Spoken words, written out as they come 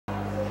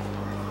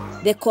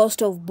The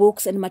cost of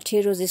books and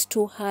materials is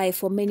too high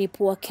for many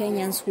poor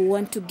Kenyans who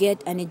want to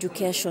get an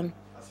education.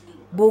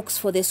 Books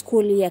for the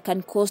school year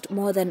can cost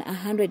more than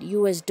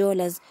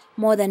 $100,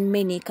 more than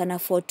many can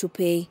afford to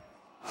pay.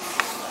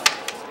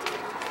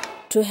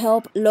 To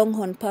help,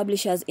 Longhorn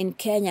Publishers in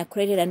Kenya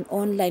created an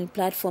online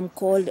platform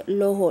called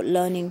LoHo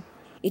Learning.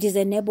 It is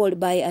enabled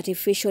by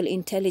artificial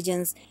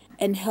intelligence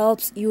and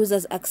helps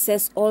users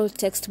access all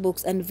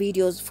textbooks and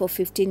videos for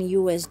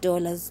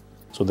 $15.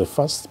 So the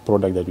first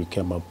product that we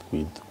came up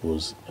with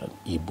was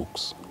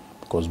e-books,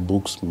 because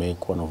books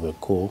make one of the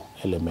core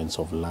elements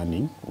of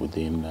learning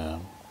within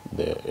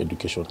the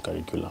education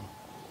curriculum.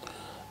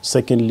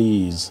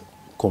 Secondly is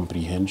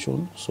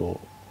comprehension. So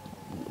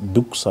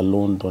books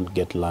alone don't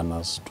get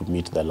learners to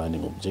meet their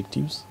learning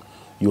objectives.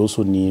 You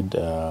also need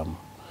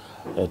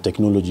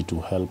technology to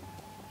help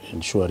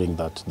ensuring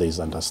that there is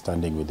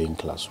understanding within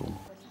classroom.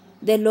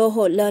 The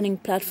LoHo Learning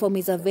platform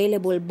is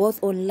available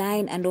both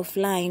online and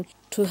offline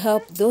to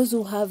help those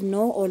who have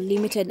no or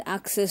limited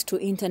access to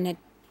internet.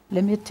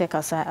 Let me take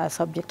a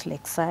subject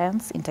like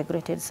science,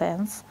 integrated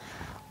science,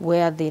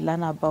 where they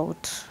learn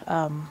about,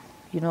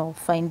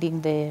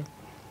 finding the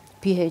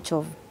pH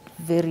of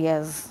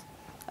various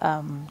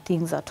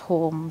things at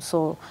home.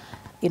 So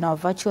in our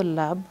virtual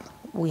lab,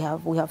 we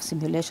have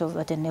simulations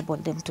that enable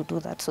them to do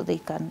that, so they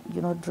can,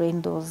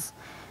 drain those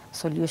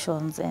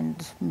solutions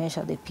and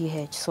measure the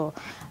pH. So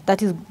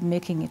that is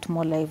making it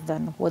more live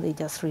than what they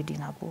just read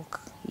in a book.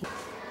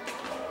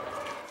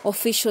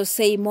 Officials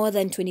say more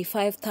than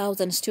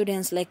 25,000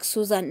 students like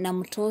Susan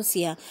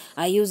Namutosia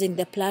are using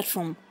the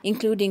platform,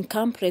 including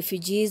camp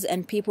refugees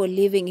and people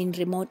living in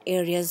remote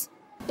areas.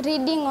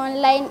 Reading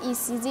online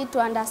is easy to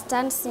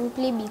understand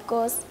simply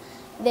because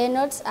the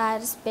notes are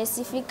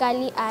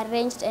specifically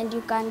arranged and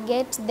you can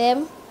get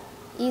them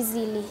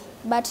easily.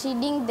 But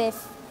reading the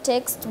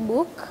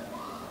textbook,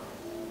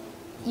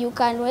 you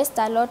can waste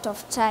a lot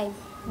of time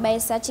by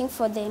searching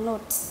for the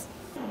notes.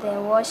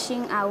 The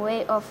washing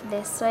away of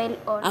the soil.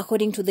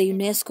 According to the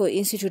UNESCO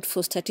Institute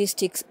for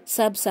Statistics,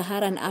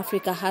 Sub-Saharan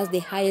Africa has the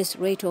highest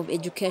rate of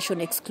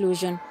education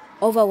exclusion.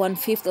 Over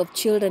 1/5 of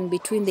children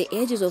between the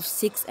ages of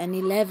 6 and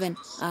 11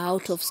 are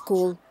out of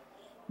school.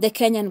 The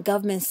Kenyan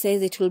government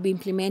says it will be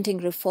implementing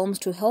reforms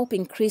to help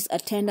increase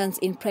attendance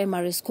in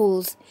primary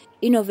schools.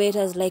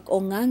 Innovators like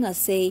Onganga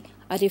say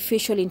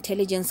artificial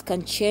intelligence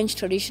can change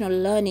traditional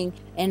learning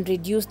and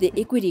reduce the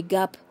equity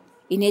gap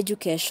in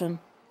education.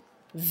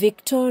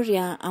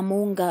 Victoria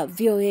Amunga,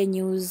 VOA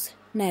News,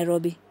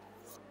 Nairobi.